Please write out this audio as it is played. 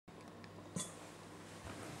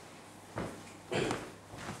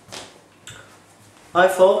Hi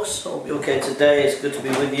folks, hope you're okay today. It's good to be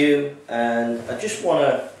with you, and I just want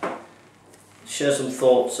to share some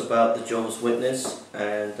thoughts about the Jehovah's Witness.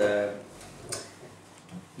 And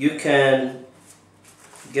you can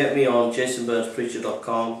get me on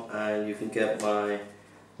jasonburnspreacher.com, and you can get my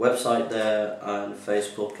website there, and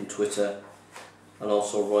Facebook and Twitter, and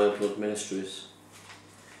also Royal Blood Ministries.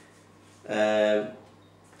 I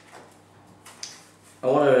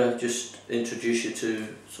want to just introduce you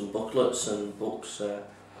to some booklets and books.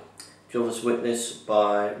 Jehovah's Witness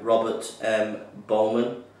by Robert M.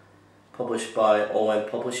 Bowman, published by OM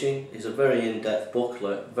Publishing, is a very in-depth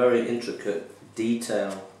booklet, very intricate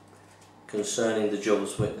detail concerning the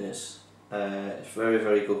Jehovah's Witness. It's a very,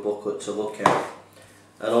 very good booklet to look at.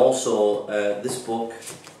 And also this book,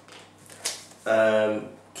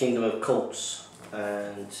 Kingdom of Cults,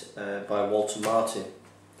 and by Walter Martin.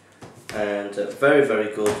 And very,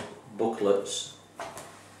 very good booklets.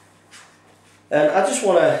 And I just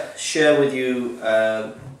want to share with you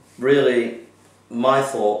really my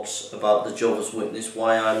thoughts about the Jehovah's Witness,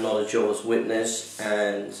 why I'm not a Jehovah's Witness,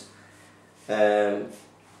 and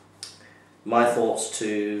my thoughts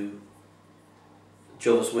to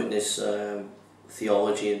Jehovah's Witness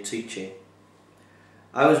theology and teaching.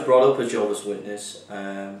 I was brought up a Jehovah's Witness.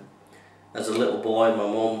 As a little boy, my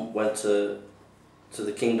mum went to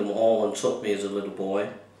the Kingdom Hall and took me as a little boy,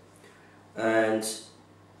 and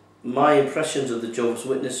my impressions of the Jehovah's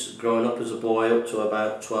Witness growing up as a boy up to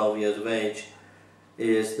about 12 years of age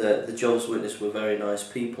is that the Jehovah's Witness were very nice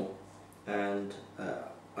people, and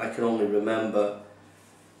I can only remember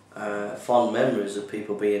fond memories of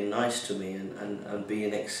people being nice to me and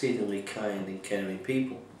being exceedingly kind and caring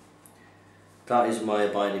people. That is my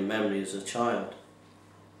abiding memory as a child.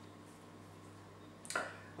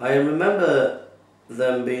 I remember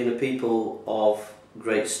them being a people of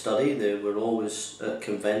great study. They were always at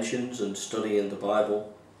conventions and studying the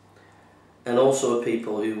Bible, and also a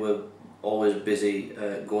people who were always busy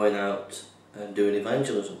going out and doing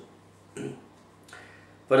evangelism.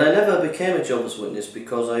 But I never became a Jehovah's Witness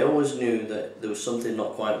because I always knew that there was something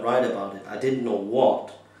not quite right about it. I didn't know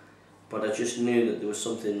what, but I just knew that there was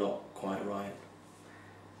something not quite right.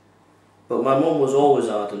 But my mum was always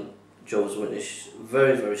ardent Jehovah's Witness,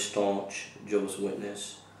 very, very staunch Jehovah's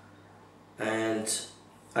Witness, and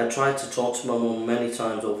I tried to talk to my mum many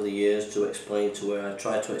times over the years to explain to her. I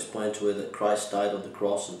tried to explain to her that Christ died on the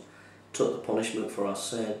cross and took the punishment for our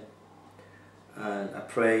sin, and I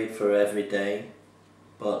prayed for her every day.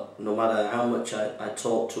 But no matter how much I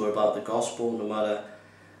talked to her about the gospel, no matter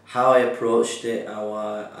how I approached it, how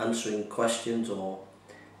answering questions or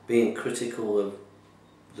being critical of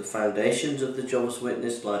the foundations of the Jehovah's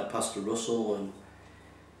Witness, like Pastor Russell, and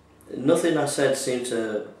nothing I said seemed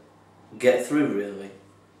to get through really.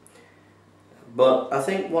 But I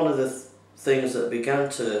think one of the things that began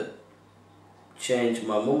to change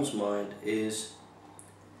my mum's mind is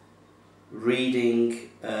reading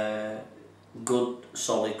good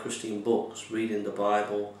solid Christian books, reading the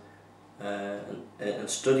Bible and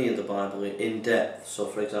studying the Bible in depth. So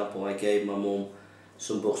for example, I gave my mum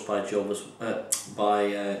some books by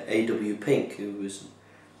A.W. Pink, who was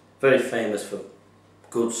very famous for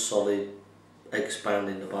good, solid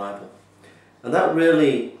expounding the Bible. And that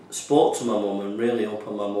really spoke to my mum and really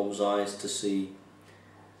opened my mum's eyes to see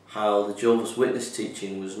how the Jehovah's Witness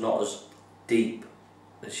teaching was not as deep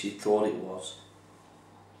as she thought it was.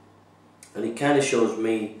 And it kind of shows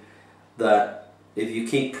me that if you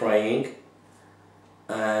keep praying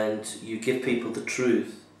and you give people the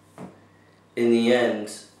truth, in the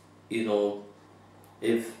end, you know,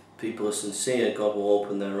 if people are sincere, God will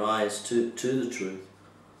open their eyes to the truth.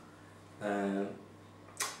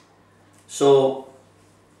 So,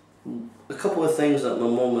 a couple of things that my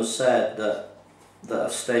mum has said that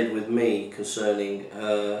have stayed with me concerning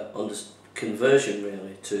conversion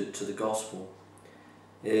really to the gospel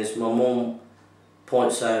is my mum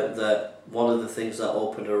points out that one of the things that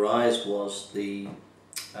opened her eyes was the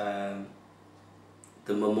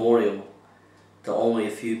memorial, that only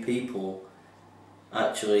a few people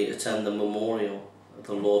actually attend the memorial of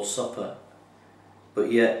the Lord's Supper,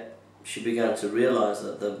 but yet she began to realise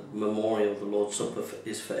that the memorial of the Lord's Supper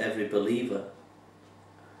is for every believer.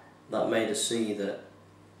 That made her see that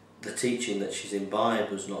the teaching that she's imbibed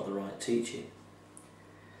was not the right teaching.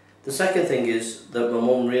 The second thing is that my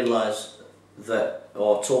mum realised that,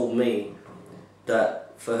 or told me,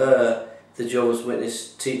 that for her the Jehovah's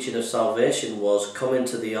Witness teaching of salvation was come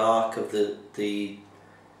into the ark of the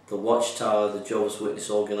watchtower of the Jehovah's Witness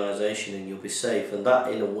organisation and you'll be safe. And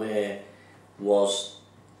that in a way was,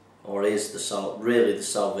 or is, really the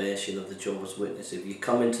salvation of the Jehovah's Witness. If you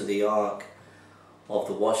come into the ark of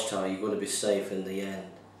the watchtower, you're going to be safe in the end,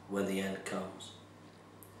 when the end comes.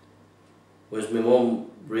 Whereas my mum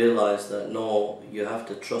realised that no, you have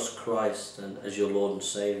to trust Christ and as your Lord and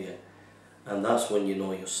Saviour, and that's when you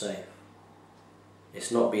know you're safe.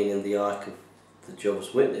 It's not being in the ark of the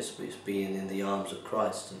Jehovah's Witness, but it's being in the arms of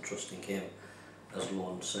Christ and trusting Him as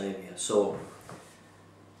Lord and Saviour.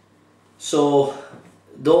 So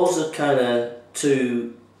those are kind of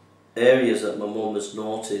two areas that my mum has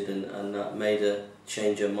noted, and that made her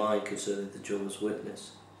change her mind concerning the Jehovah's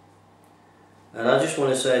Witness. And I just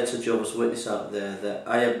want to say to Jehovah's Witness out there that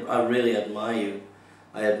I really admire you.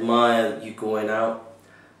 I admire you going out.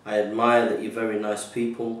 I admire that you're very nice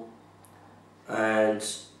people. And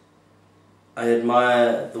I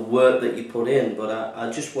admire the work that you put in. But I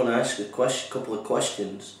just want to ask you a couple of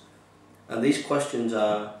questions. And these questions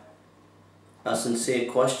are sincere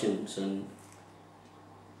questions. And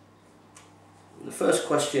the first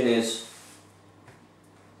question is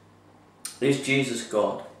Jesus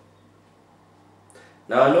God?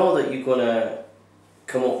 Now I know that you're going to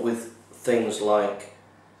come up with things like,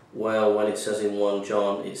 well, when it says in 1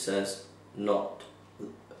 John, it says not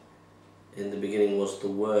in the beginning was the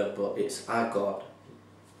Word, but it's a God.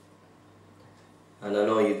 And I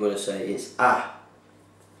know you're going to say it's a.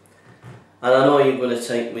 And I know you're going to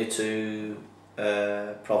take me to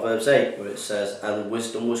Proverbs 8, where it says, and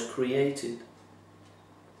wisdom was created.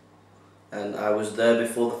 And I was there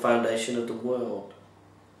before the foundation of the world.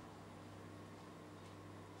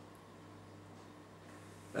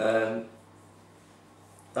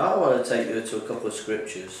 I want to take you to a couple of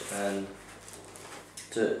scriptures and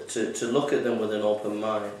to look at them with an open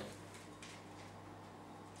mind.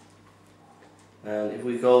 And if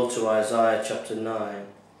we go to Isaiah chapter 9,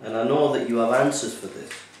 and I know that you have answers for this,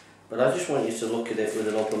 but I just want you to look at it with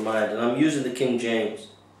an open mind, and I'm using the King James.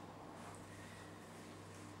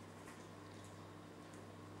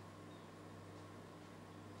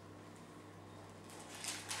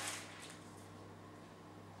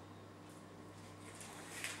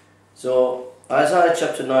 So, Isaiah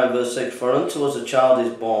chapter 9 verse 6, for unto us a child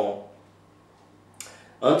is born,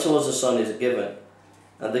 unto us a son is given,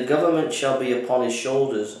 and the government shall be upon his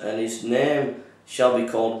shoulders, and his name shall be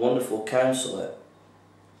called Wonderful Counselor,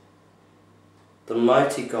 the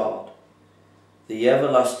Mighty God, the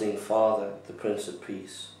Everlasting Father, the Prince of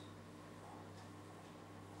Peace.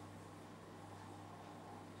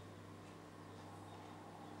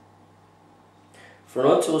 For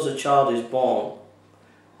unto us a child is born,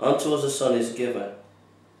 unto us a son is given,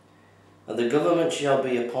 and the government shall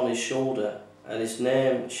be upon his shoulder, and his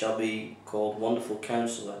name shall be called Wonderful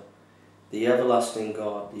Counselor, the Everlasting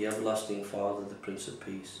God, the Everlasting Father, the Prince of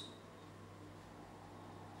Peace.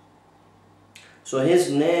 So his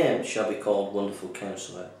name shall be called Wonderful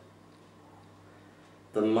Counselor,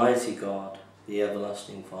 the Mighty God, the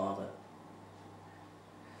Everlasting Father.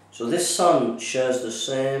 So this Son shares the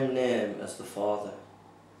same name as the Father.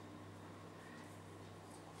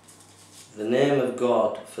 The name of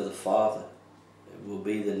God for the Father will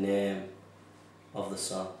be the name of the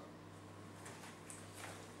Son.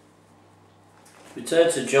 We turn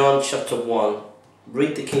to John chapter 1.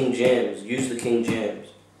 Read the King James. Use the King James.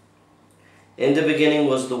 In the beginning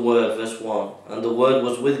was the Word, verse 1. And the Word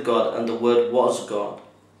was with God, and the Word was God.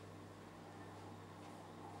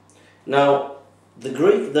 Now, the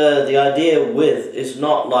Greek, the idea with is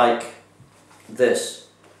not like this,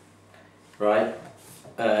 right?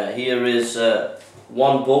 Here is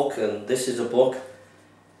one book, and this is a book,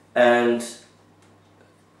 and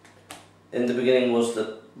in the beginning was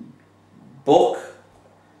the book,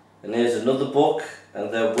 and here's another book,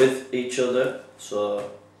 and they're with each other.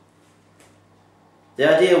 So the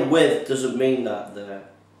idea with doesn't mean that there.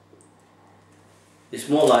 It's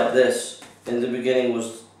more like this. In the beginning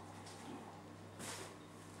was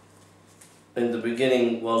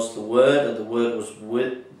the Word, and the Word was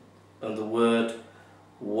with, and the Word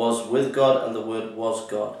was with God, and the Word was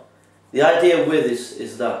God. The idea with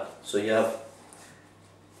is that. So you have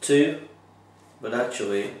two, but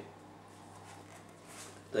actually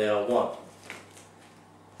they are one.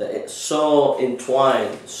 They're so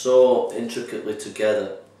entwined, so intricately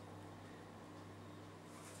together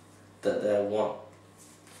that they're one.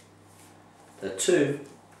 They're two,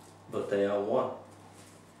 but they are one.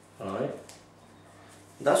 Alright?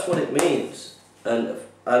 That's what it means. And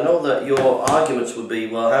I know that your arguments would be,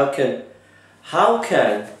 well, how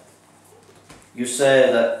can you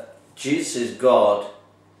say that Jesus is God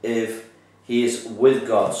if he is with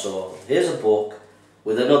God? So here's a book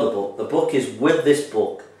with another book. The book is with this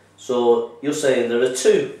book. So you're saying there are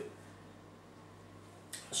two.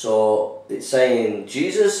 So it's saying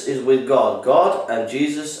Jesus is with God, God and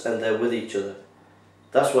Jesus, and they're with each other.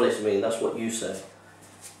 That's what it means, that's what you say.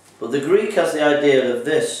 But the Greek has the idea of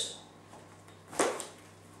this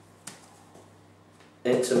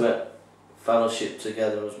intimate fellowship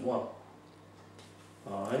together as one.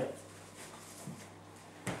 Alright?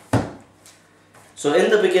 So in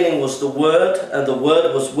the beginning was the Word, and the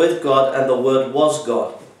Word was with God, and the Word was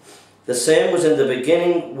God. The same was in the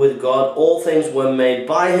beginning with God. All things were made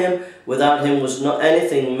by Him. Without Him was not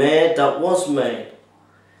anything made that was made.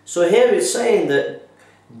 So here it's saying that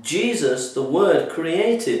Jesus, the Word,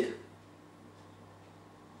 created.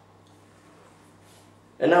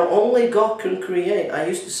 And now only God can create. I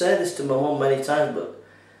used to say this to my mum many times,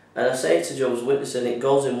 and I say it to Jehovah's Witness, and it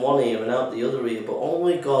goes in one ear and out the other ear, but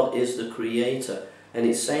only God is the creator. And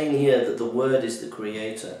it's saying here that the Word is the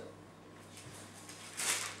creator.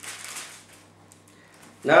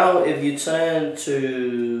 Now if you turn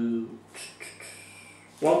to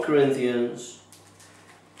 1 Corinthians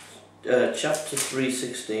chapter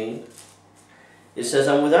 3:16, it says,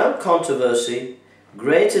 "And without controversy,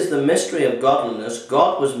 great is the mystery of godliness.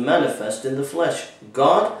 God was manifest in the flesh."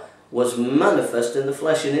 God was manifest in the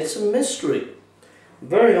flesh, and it's a mystery.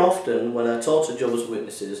 Very often when I talk to Jehovah's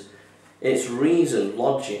Witnesses, it's reason,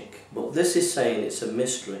 logic, but this is saying it's a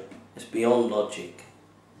mystery. It's beyond logic.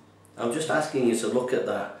 I'm just asking you to look at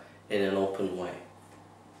that in an open way.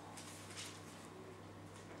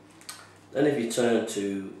 Then if you turn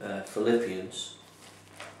to Philippians,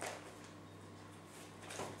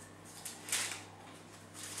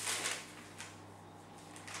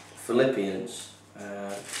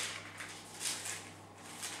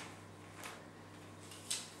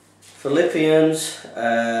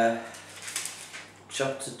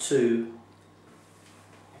 chapter 2,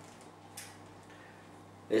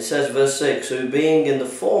 it says verse 6, "Who being in the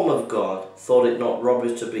form of God, thought it not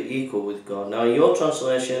robbery to be equal with God." Now your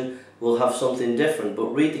translation will have something different, but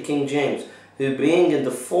read the King James. "Who being in the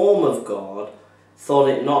form of God, thought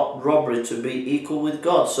it not robbery to be equal with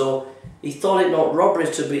God." So he thought it not robbery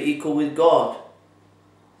to be equal with God,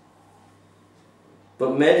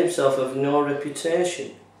 but made himself of no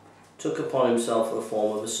reputation, took upon himself the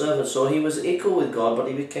form of a servant. So he was equal with God, but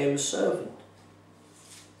he became a servant.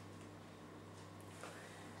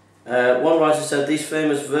 One writer said these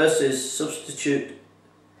famous verses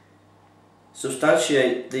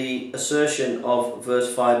substantiate the assertion of verse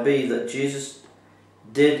 5b that Jesus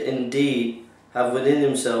did indeed have within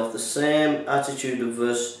himself the same attitude of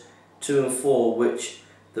verse 2 and 4, which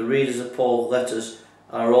the readers of Paul's letters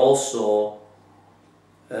are also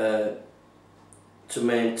to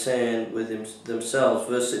maintain with themselves.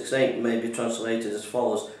 Verse 6-8 may be translated as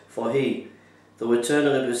follows: "For he, though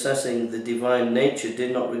eternally possessing the divine nature,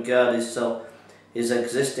 did not regard his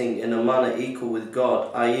existing in a manner equal with God,"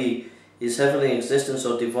 i.e. his heavenly existence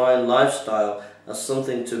or divine lifestyle, as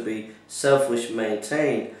something to be selfish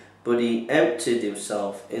maintained, but he emptied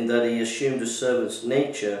himself in that he assumed a servant's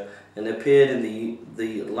nature and appeared in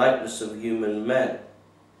the likeness of human men.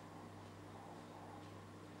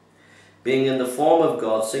 Being in the form of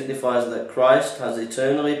God signifies that Christ has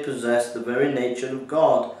eternally possessed the very nature of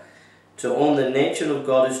God. To own the nature of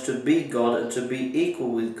God is to be God and to be equal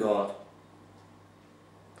with God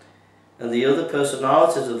and the other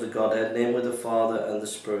personalities of the Godhead, namely the Father and the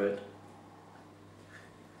Spirit.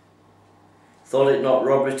 Thought it not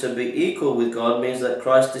robbery to be equal with God means that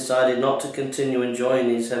Christ decided not to continue enjoying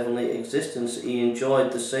his heavenly existence. He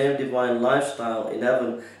enjoyed the same divine lifestyle in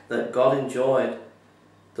heaven that God enjoyed.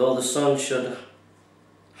 Though the Son should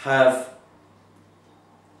have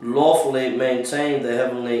lawfully maintained the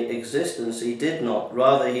heavenly existence, he did not.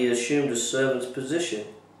 Rather, he assumed a servant's position.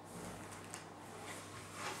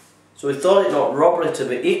 So he thought it not robbery to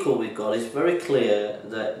be equal with God. It's very clear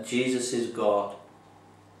that Jesus is God.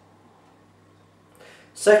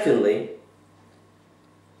 Secondly,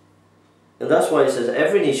 and that's why it says,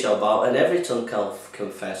 every knee shall bow and every tongue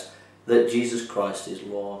confess that Jesus Christ is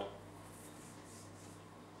Lord.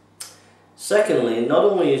 Secondly, not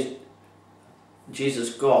only is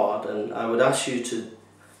Jesus God, and I would ask you to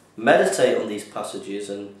meditate on these passages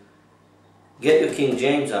and get your King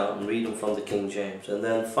James out and read them from the King James. And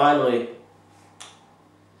then finally,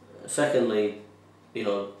 secondly,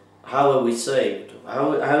 how are we saved?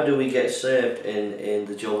 How do we get saved in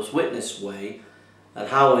the Jehovah's Witness way? And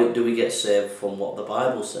how do we get saved from what the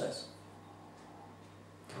Bible says?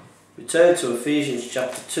 We turn to Ephesians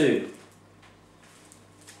chapter 2.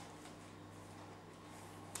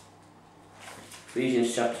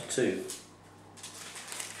 Ephesians chapter 2.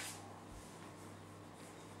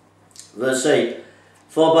 Verse 8.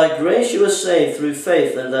 "For by grace you are saved through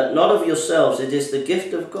faith, and that not of yourselves, it is the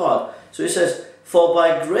gift of God." So he says, for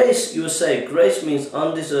by grace you are saved. Grace means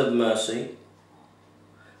undeserved mercy.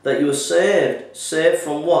 That you were saved. Saved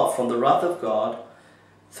from what? From the wrath of God.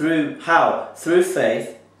 Through how? Through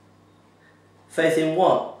faith. Faith in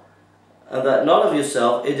what? And that not of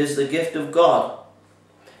yourself, it is the gift of God.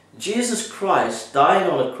 Jesus Christ died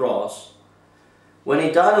on a cross. When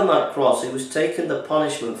he died on that cross, he was taking the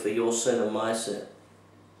punishment for your sin and my sin.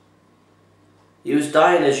 He was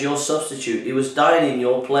dying as your substitute. He was dying in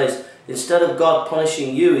your place. Instead of God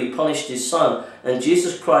punishing you, he punished his Son. And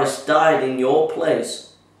Jesus Christ died in your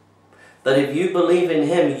place. That if you believe in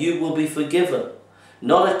him, you will be forgiven.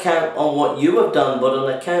 Not account on what you have done, but on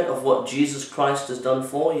account of what Jesus Christ has done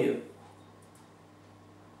for you.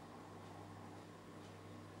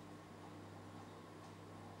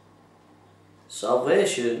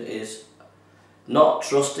 Salvation is not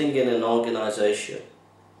trusting in an organization,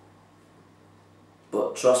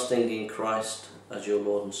 but trusting in Christ as your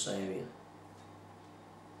Lord and Saviour.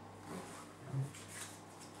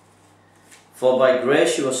 For by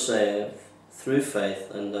grace you are saved through faith,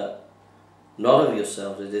 and that not of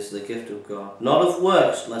yourselves, it is the gift of God. Not of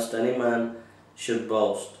works, lest any man should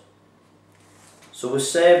boast. So we're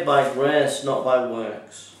saved by grace, not by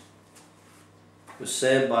works. We're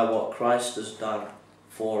saved by what Christ has done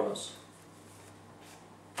for us.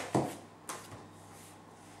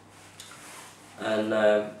 And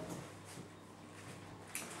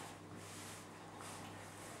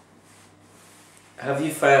have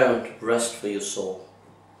you found rest for your soul?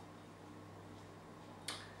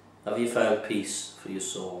 Have you found peace for your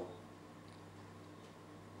soul?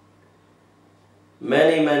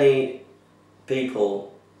 Many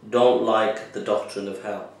people don't like the doctrine of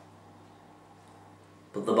hell.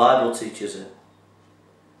 But the Bible teaches it.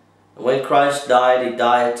 And when Christ died, he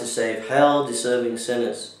died to save hell-deserving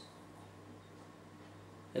sinners.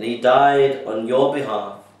 And he died on your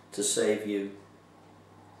behalf to save you.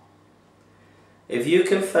 If you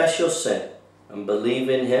confess your sin and believe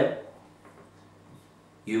in him,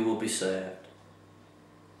 you will be saved.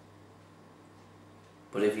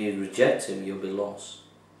 But if you reject him, you'll be lost.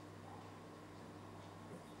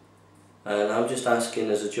 And I'm just asking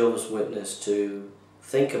as a Jehovah's Witness to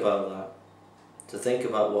think about that, to think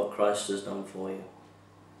about what Christ has done for you,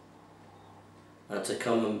 and to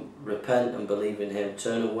come and repent and believe in him,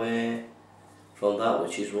 turn away from that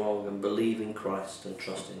which is wrong and believe in Christ and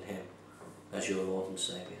trust in him as your Lord and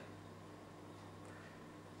Saviour.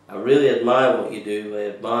 I really admire what you do, I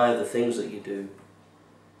admire the things that you do,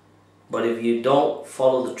 but if you don't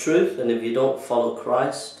follow the truth and if you don't follow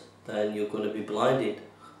Christ, then you're going to be blinded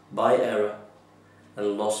by error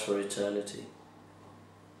and lost for eternity.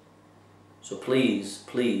 So please,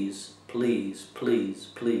 please, please, please,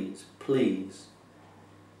 please, please,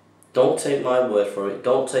 don't take my word for it.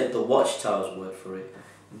 Don't take the Watchtower's word for it.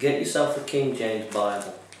 Get yourself a King James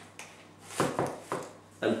Bible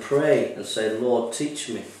and pray and say, Lord, teach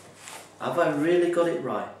me. Have I really got it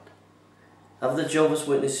right? Have the Jehovah's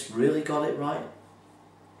Witnesses really got it right?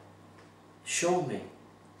 Show me.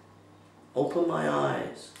 Open my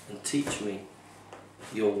eyes and teach me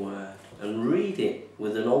your word. And read it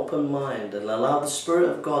with an open mind and allow the Spirit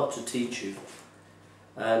of God to teach you.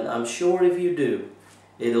 And I'm sure if you do,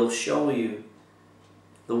 it'll show you,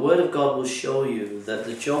 the Word of God will show you that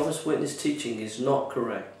the Jehovah's Witness teaching is not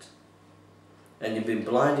correct. And you've been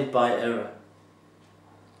blinded by error.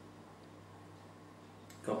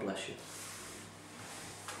 God bless you.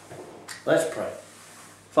 Let's pray.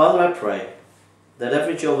 Father, I pray that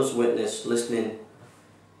every Jehovah's Witness listening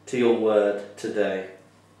to your word today,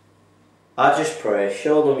 I just pray,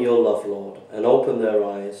 show them your love, Lord, and open their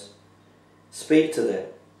eyes. Speak to them.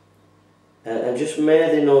 And just may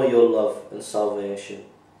they know your love and salvation.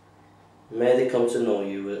 May they come to know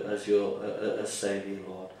you as your as Saviour,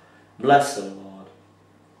 Lord. Bless them, Lord.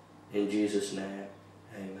 In Jesus' name,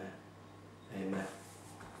 amen. Amen.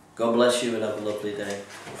 God bless you and have a lovely day.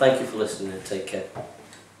 Thank you for listening and take care.